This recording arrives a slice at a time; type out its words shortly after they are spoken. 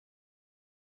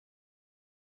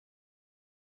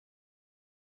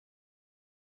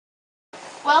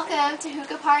Welcome to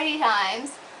Hookah Party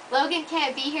Times. Logan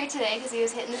can't be here today because he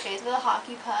was hit in the face with a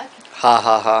hockey puck. Ha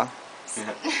ha ha.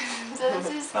 So this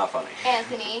is not funny.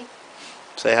 Anthony.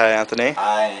 Say hi, Anthony.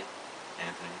 Hi,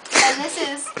 Anthony. And this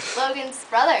is Logan's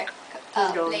brother,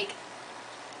 Blake.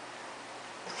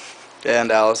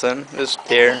 And Alison is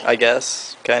here, I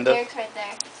guess, kind of. Eric's right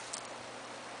there.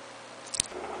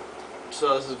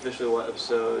 So this is officially what,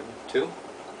 episode 2?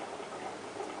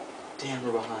 Damn,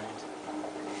 we're behind.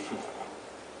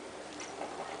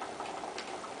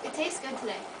 It tastes good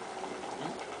today.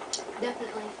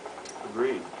 Definitely.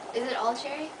 Agreed. Is it all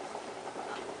cherry?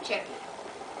 Cherry.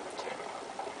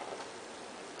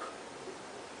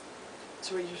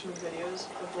 So we just make videos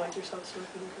of like yourself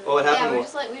smoking? Well, what Yeah, happened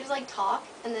we just like talk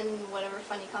and then whatever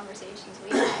funny conversations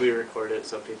we have. we record it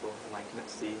so people like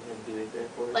see and be there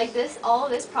for us. Like this, all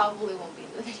of this probably won't be in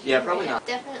the video. Yeah, probably right now. not.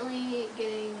 Definitely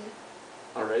getting.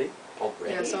 Already?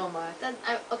 Already? Yeah, so am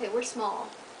I. Okay, we're small.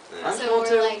 I'm So small we're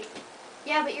too. like,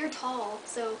 yeah, but you're tall,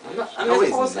 so I'm No, as he's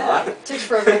tall as not. that. It takes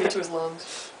forever to get to his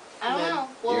lungs. I don't Yeah. know.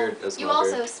 Well, You're a you smoker.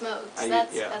 also smoke, so Yeah.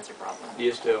 that's your problem.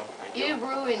 Used to. You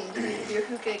ruined your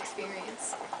hookah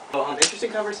experience. Oh,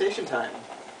 interesting conversation time.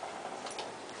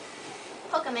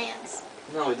 Pokemans.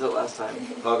 No, we did it last time.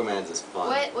 Pokemon's is fun.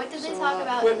 What did they So, talk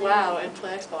about? Quit in the- WoW and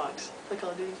play Xbox. Play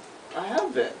Call of Duty. I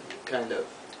have been, kind of.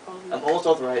 Um, I'm almost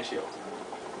off the riot shield.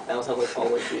 I almost have like all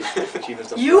like the achievement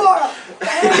stuff. You are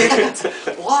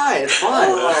Why? It's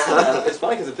fun. It's fun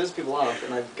because it pisses people off,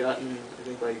 and I've gotten I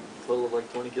think like a total of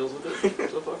like 20 kills with it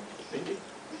so far. Maybe.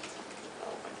 Oh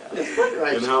my god. It's fun,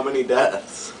 right? And how many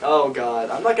deaths? Oh god,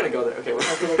 I'm not gonna go there. Okay, what's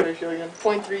my kill ratio again?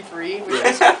 0.33, which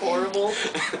is horrible.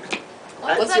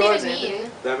 What does What's that yours, even Anthony?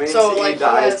 mean? That means So, he like, he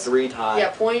dies has- 3 times.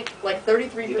 Yeah, like He dies 3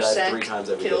 33% times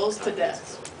every kills time. to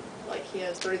death. Like he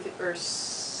has 33 or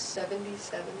 77. Is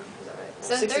that right?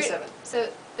 So 67. So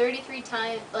 33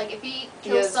 times. Like if he He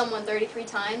kills has- someone 33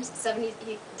 times, 70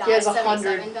 he dies. He has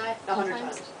 77 100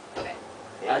 times. times. Okay.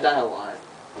 I die a lot.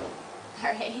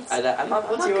 All right. I die. I'm not.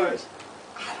 What's yours?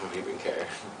 I don't even care.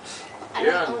 I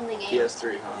You're don't on own the game.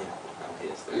 PS3, huh? Yeah,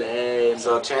 no, PS3. Lame.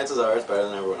 So chances are it's better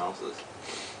than everyone else's.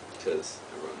 Because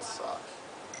everyone sucks.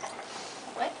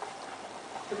 What?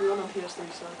 Everyone on PS3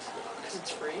 sucks because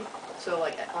it's free. So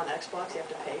like on Xbox you have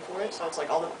to pay for it. So it's like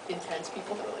all the intense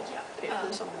people that are like, yeah, pay for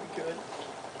this, I'm gonna be good.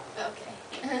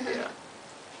 Okay. Yeah.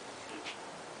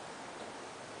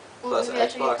 Well, Plus maybe I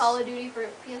should get Xbox- Call of Duty for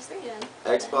PS3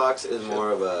 then. Xbox is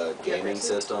more of a Yeah, gaming PC.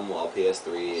 system, while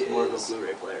PS3 It's more of a is...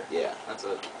 Blu-ray player. Yeah, That's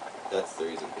it. that's the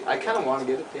reason people... I kind of want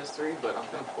to get a PS3, but I'm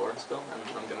kind of poor still, and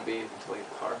I'm gonna be until I get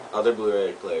the car. Other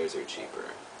Blu-ray players are cheaper.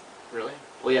 Really?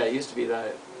 Well, yeah, it used to be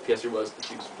that PS3 was the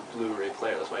cheapest Blu-ray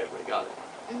player. That's why everybody got it.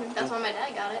 That's why my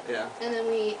dad got it. Yeah. And then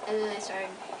they started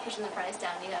pushing the price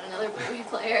down. He got another Blu-ray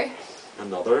player.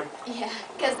 Another? Yeah,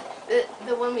 because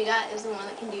the one we got is the one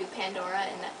that can do Pandora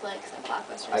and Netflix and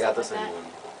Blockbuster and I got the stuff same like one.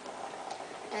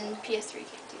 that. And PS3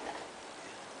 can't do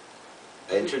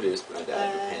that. I introduced my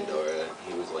dad to Pandora.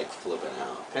 He was like flipping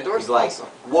out. Pandora's He's like, awesome.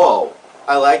 whoa,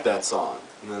 I like that song.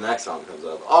 And the next song comes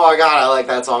up. Oh my god, I like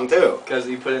that song too. Because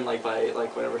you put in like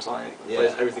whatever song it Yeah.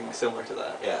 plays everything similar to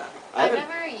that. Yeah. I've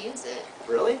never used it.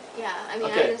 Really? Yeah, I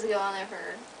mean, Okay. I just go on there for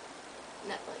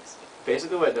Netflix.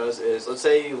 Basically what it does is, let's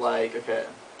say you like,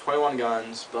 21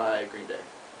 Guns by Green Day.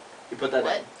 You put that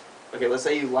What? in. Okay, let's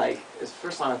say you like, it's the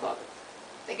first time I thought of it.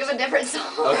 Think of a different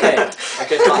song. Okay,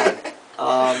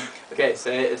 fine. Okay,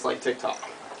 say it's like TikTok.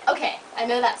 Okay, I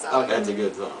know that song. Okay. That's a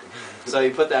good song. So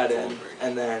you put that in,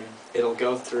 and then it'll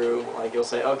go through, like you'll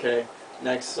say, okay,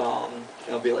 next song,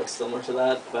 it'll be like similar to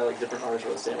that by like different artists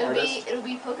or the same artist. It'll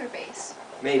be Poker Face.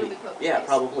 Maybe. It'll be Poker Yeah, Face.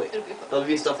 probably. It'll be Poker There'll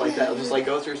be Face. stuff like that. It'll just like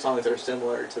go through songs that are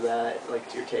similar to that, like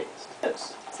to your taste.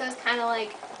 Yes. So it's kind of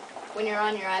like when you're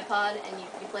on your iPod and you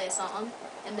play a song,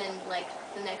 and then like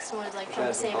the next one is like from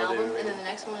the same Call of Duty album, and then rating. the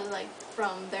next one is like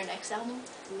from their next album,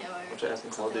 Which I ask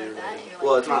in Call of something Duty like that. rating. And you're, like,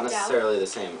 Well, it's not freaked out. necessarily the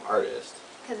same artist.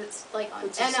 Because it's like on,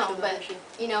 It's I just know, another but issue.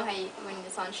 you know how when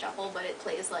it's on shuffle, but it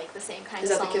plays like the same kind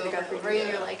Is of that song the kid that over got and over, freaked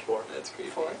and out? you're like, 4. That's creepy.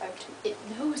 4, I have 2. it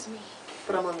knows me.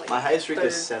 But I'm on like. My highest streak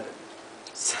is third. 7.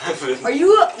 7. Are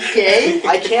you gay?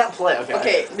 I can't play. Okay.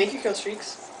 Okay, make your kill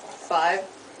streaks. 5,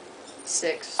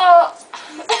 6. Oh,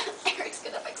 Eric's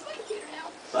gonna fix my computer now.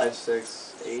 5,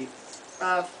 6, 8.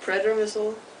 Predator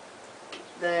missile,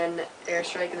 then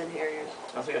airstrike, and then Harriers.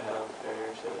 I don't think I have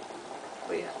barriers yet.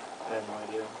 What do you have? I have no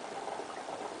idea.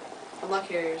 Unlock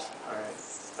Harriers. Alright.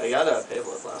 I got a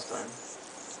payload last time.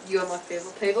 You unlock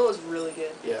Pavo. Pavo is really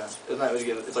good. Yeah. Isn't that what you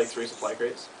get? It's like 3 supply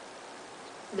crates.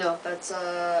 No, that's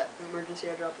emergency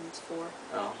airdrop and it's 4.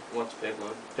 Oh, what's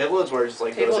payload? Payload's where it just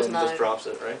like Payload's goes in and 9. just drops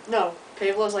it, right? No,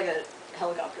 Pavo is like a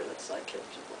helicopter that's like kills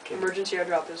people. Emergency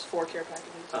airdrop is 4 care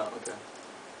packages. Oh, okay.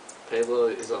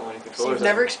 Payload is the only So controller. you've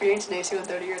never experienced an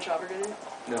AC-130 or a chopper grenade?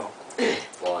 No.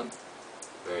 Fun.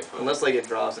 Very fun. Unless like it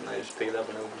drops and I just pick it up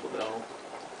and other people don't.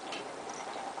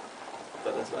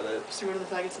 But that's about it. See one of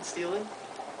the faggots and steal it?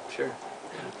 Sure.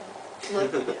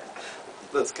 Look, yeah.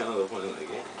 That's kind of the point of the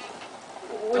game.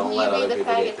 Wouldn't let you other be the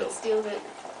people get faggot that killed. steals it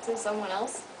to someone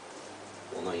else?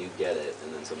 Well, no, you get it,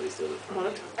 and then somebody steals it from Not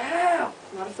you. if, ow!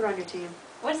 Not if they're on your team.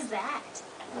 What is that?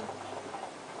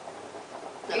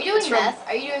 No, Are you it's doing from- meth?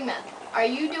 Are you doing meth? Are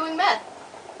you doing meth?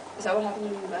 Is that what happened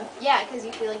when you were meth? Yeah, because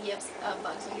you feel like you have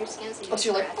bugs on your skin, so you Oh, so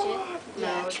you're like, scratch it. no,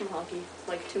 Yeah. it was from hockey,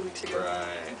 like 2 weeks ago.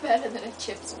 Right. Better than a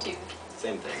chips tooth.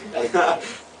 Same thing.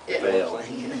 Yeah. Fail.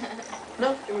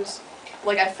 No, it was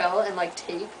like I fell and like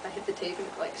tape. I hit the tape and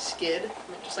it like skid and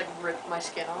it just like ripped my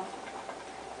skin off.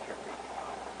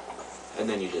 And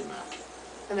then you did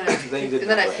math. And then Then you did and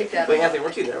then I that. picked that Wait, off. Anthony,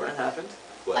 weren't you there when it happened?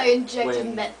 What? I injected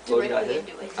When meth Logan got directly hit?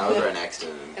 into it. I was right next to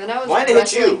him. And then I was Why did it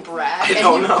hit you? wrestling Brad I and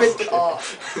don't he know. ripped it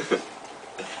off.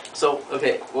 So,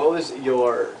 okay, what was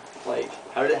your, like,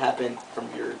 how did it happen from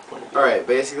your point of view? Alright,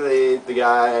 basically, the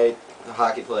guy, the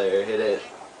hockey player, hit it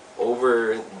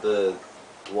over the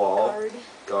wall,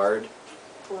 guard,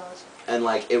 Plus. and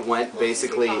like it went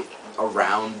basically You're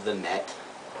around the net.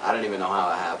 I don't even know how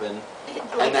it happened.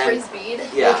 Like And then-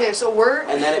 frisbeed. Yeah. Okay, so we're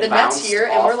And then it the net's bounced here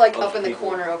and we're off like of up in the people.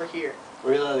 corner over here.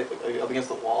 Were you like up against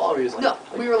the wall, or were you just like...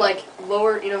 No, we were like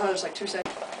lower. You know how there's like 2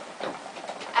 seconds.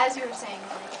 As you were saying,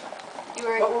 you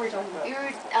were What were we talking about? you were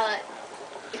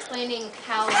explaining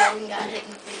how Logan got hit in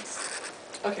the face,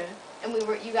 Okay. and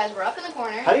you guys were up in the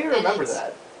corner. How do you and remember it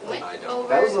that? Went I don't. over.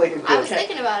 That was like a I good... was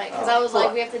thinking about it because Oh. I was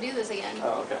like, we have to do this again.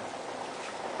 Oh, okay.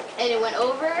 And it went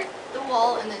over the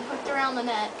wall and then hooked around the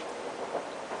net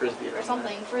Frisbee or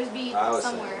something. Frisbee I was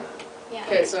somewhere. saying Yeah.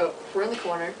 Okay, so we're in the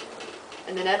corner,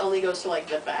 and the net only goes to like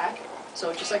the back, so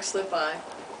it just like slipped by,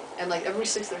 and like everybody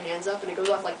sticks their hands up, and it goes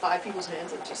off like 5 people's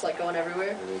hands, and it's just like going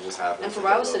everywhere. that. And it just happened. And to from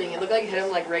where I go was sitting, over. it looked like it hit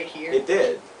him like right here, It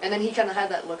did. and then he kind of had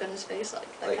that look on his face,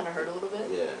 like that Like- kind of hurt a little bit,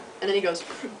 Yeah. and then he goes,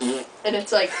 and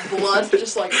it's like blood,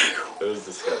 just like, It was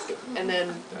disgusting. and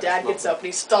then Dad gets up and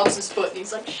he stomps his foot, and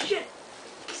he's like, shit.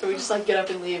 So we just like get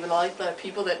up and leave, and all like the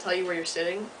people that tell you where you're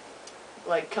sitting,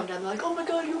 like come down, they're like, oh my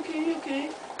god, you okay, you okay?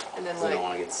 And then So they don't like,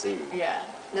 want to get sued. yeah.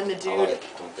 And then the dude Oh, I don't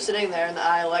think- sitting there in the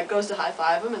aisle like goes to high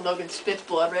five him and Logan spits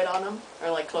blood right on him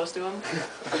or like close to him.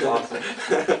 That's awesome.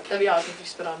 That'd be awesome if you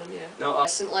spit on him, yeah. No,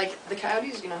 Like the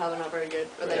Coyotes, you know how they're not very good,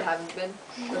 or they Right. haven't been,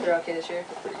 but they're okay this year.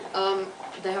 pretty good.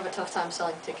 They have a tough time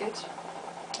selling tickets,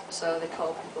 so they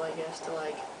call people, I guess, to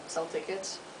like sell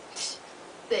tickets.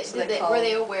 So they call- Were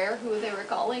they aware who they were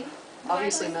calling?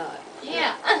 Obviously not.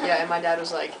 Yeah. Yeah, and my dad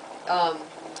was like,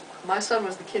 my son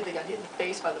was the kid that got hit in the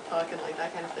face by the puck and like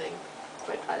that kind of thing,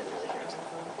 but I didn't really care. It was fun.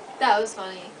 That was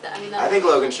funny. I mean, that I was think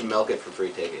funny. Logan should milk it for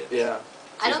free tickets. Yeah.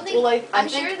 I don't think. Well, like I'm I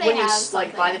think sure they when you have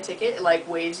like buy the something. ticket, it like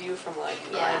waives you from like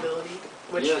Yeah. liability,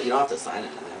 which you don't have to sign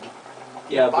anything.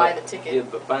 Yeah, buy but, the ticket. Yeah,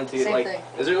 but buying the ticket, Same like, thing.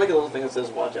 is there like a little thing that says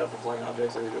watch out for flying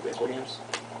objects as you go to baseball games?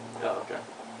 Oh, okay.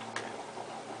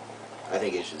 I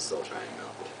think you should still try and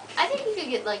milk it. I think you could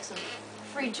get like some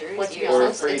free jerseys. Let's be or Or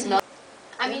honest, free- it's not.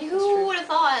 I mean, Yeah, that's who true. would have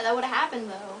thought that would have happened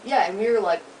though? Yeah, and we were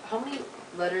like, how many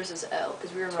letters is L?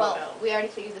 Because we were in row 12. L. We already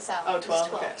figured this out. Oh, It's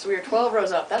 12? Okay, so we were 12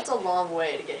 rows up. That's a long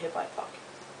way to get hit by a puck.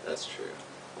 That's true.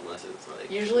 Unless it's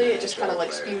like. Usually an it just kind of NHL like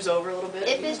player. spews over a little bit.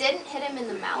 If it didn't hit him in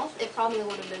the mouth, it probably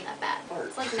would have been that bad.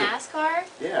 It's like NASCAR.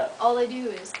 Yeah. All they do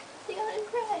is they got to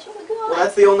crash. Oh my god. Well,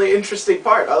 that's the only interesting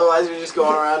part. Otherwise, you're just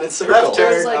going around in circles. Left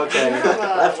turn, It's like, okay. you know,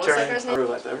 Left what's that turn. guy's I name?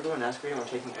 realized every time NASCAR game, I'm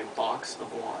taking a box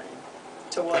of wine.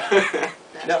 To what?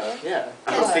 No, NASCAR? yeah.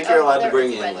 I don't think you're allowed to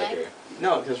bring in Redneck. liquor.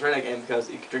 No, because redneck, and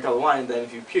because you can drink all the wine, then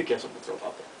if you puke, you have something to throw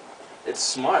up. It's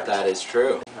smart. That is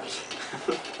true.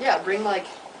 Yeah, bring like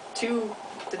 2.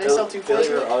 Did they sell 2 Fill fours?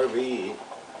 your RV.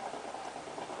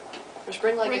 Just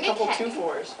bring like Bring a a couple keg.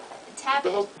 2-4s. Tap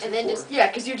it, and then just Yeah,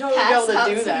 because you'd totally be Pass able out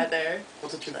to do some- that there.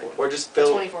 What's a 2-4? Or just A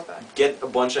fill, 24 pack. get a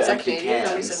bunch of Is that empty Canadian?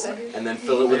 Nobody cans, said that? and then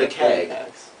fill it with a keg.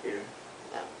 Here.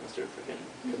 No. Mr.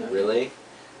 Freaking. Really?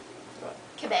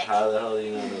 Quebec. How the hell do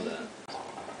you not know that?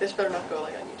 This better not go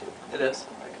like on YouTube. It is.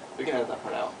 We can edit that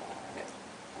part out.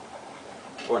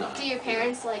 Or not. Do your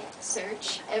parents like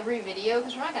search every video?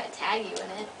 Because we're not gonna tag you in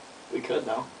it. We could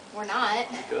now. We're not.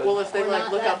 We could. Well, if they We're like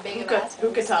not look that up big of hookah, assholes.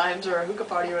 hookah times or a hookah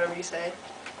party or whatever you say.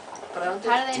 But I don't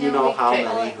think, How do they Do you know we how can Okay.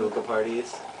 call many it hookah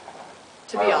parties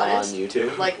to are be honest, on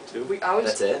YouTube? like I was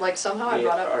That's it? like somehow I Yeah,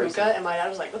 brought up ours. hookah and my dad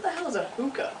was like, "What the hell is a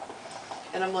hookah?"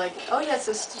 And I'm like, "Oh yeah, it's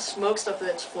this smoke stuff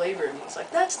that's flavored." And he's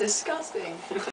like, "That's disgusting."